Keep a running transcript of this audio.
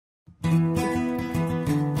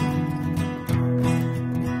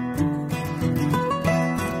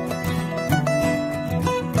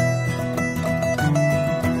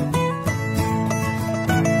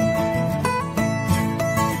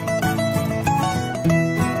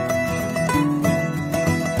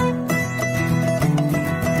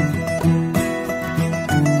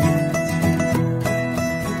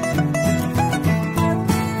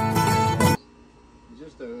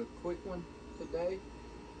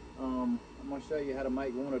I'm going to show you how to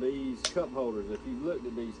make one of these cup holders. If you've looked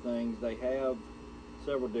at these things, they have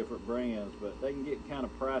several different brands, but they can get kind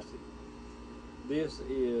of pricey. This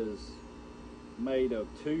is made of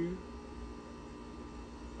two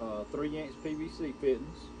 3-inch PVC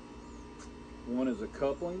fittings. One is a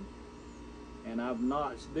coupling, and I've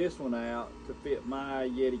notched this one out to fit my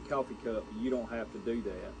Yeti coffee cup. You don't have to do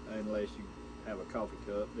that unless you have a coffee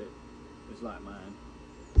cup that is like mine.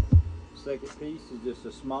 Second piece is just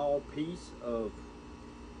a small piece of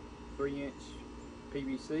 3-inch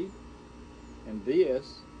PVC, and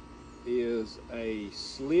this is a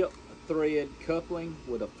slip thread coupling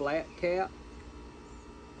with a flat cap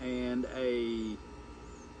and a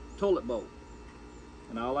toilet bowl.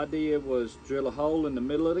 And all I did was drill a hole in the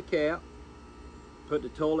middle of the cap, put the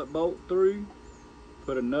toilet bolt through,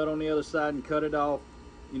 put a nut on the other side and cut it off,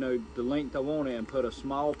 you know, the length I want it, and put a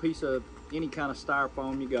small piece of any kind of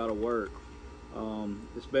styrofoam you got to work.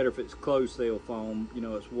 It's better if it's closed cell foam, you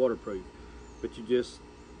know, it's waterproof. But you just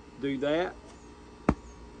do that,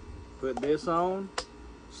 put this on,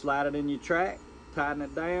 slide it in your track, tighten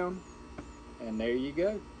it down, and there you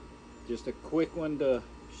go. Just a quick one to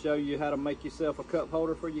show you how to make yourself a cup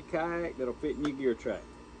holder for your kayak that'll fit in your gear track.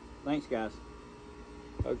 Thanks, guys.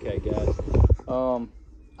 Okay, guys.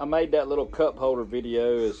 I made that little cup holder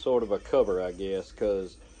video as sort of a cover, I guess,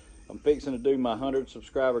 because I'm fixing to do my 100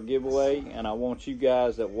 subscriber giveaway, and I want you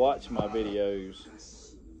guys that watch my videos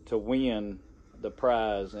to win the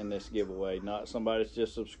prize in this giveaway, not somebody that's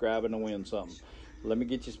just subscribing to win something. Let me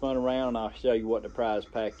get you spun around and I'll show you what the prize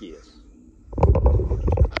pack is.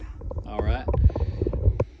 Alright,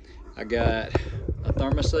 I got a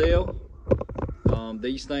thermocell.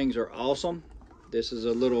 These things are awesome. This is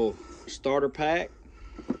a little starter pack.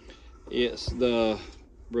 It's the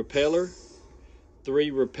repeller,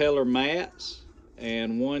 3 repeller mats,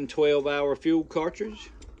 and 1 12-hour fuel cartridge.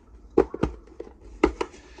 We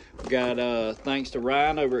got, thanks to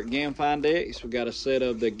Ryan over at Gamfindex, we got a set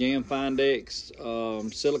of the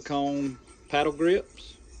Gamfindex silicone paddle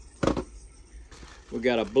grips. We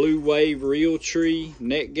got a Blue Wave Real Tree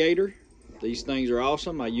neck gaiter. These things are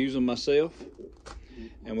awesome. I use them myself.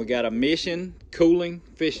 And we got a Mission cooling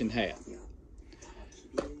fishing hat.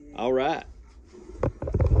 All right.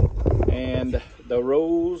 And the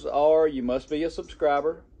rules are you must be a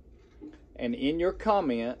subscriber. And in your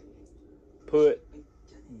comment, put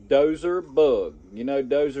Dozer Bug. You know,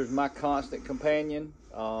 Dozer's my constant companion.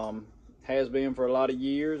 Has been for a lot of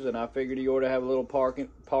years. And I figured he ought to have a little part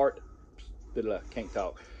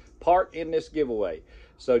in this giveaway.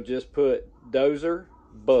 So just put Dozer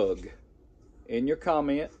Bug in your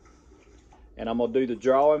comment, and I'm gonna do the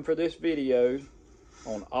drawing for this video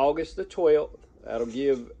on August the 12th. That'll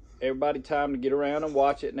give everybody time to get around and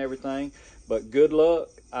watch it and everything. But good luck.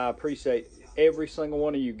 I appreciate every single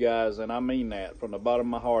one of you guys, and I mean that from the bottom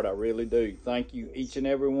of my heart. I really do. Thank you, each and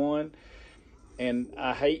every one. And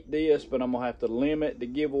I hate this, but I'm gonna have to limit the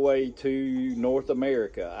giveaway to North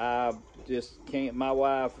America. I just can't. My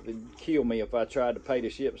wife would kill me if I tried to pay to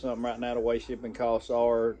ship something right now the way shipping costs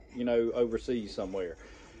are, you know, overseas somewhere.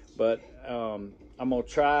 But I'm gonna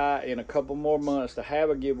try in a couple more months to have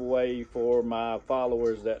a giveaway for my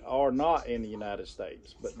followers that are not in the United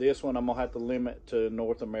States. But this one I'm gonna have to limit to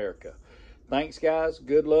North America. Thanks, guys.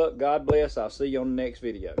 Good luck. God bless. I'll see you on the next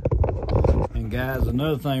video. And guys,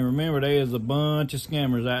 another thing, remember there is a bunch of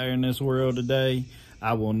scammers out here in this world today.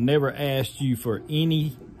 I will never ask you for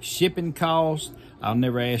any shipping cost. I'll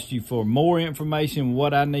never ask you for more information,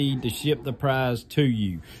 what I need to ship the prize to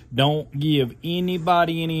you. Don't give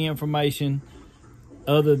anybody any information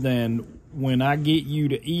other than when I get you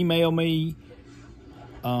to email me.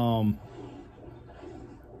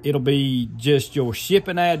 It'll be just your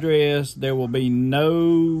shipping address. There will be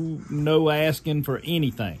no asking for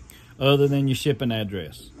anything other than your shipping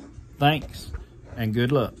address. Thanks and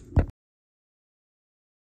good luck.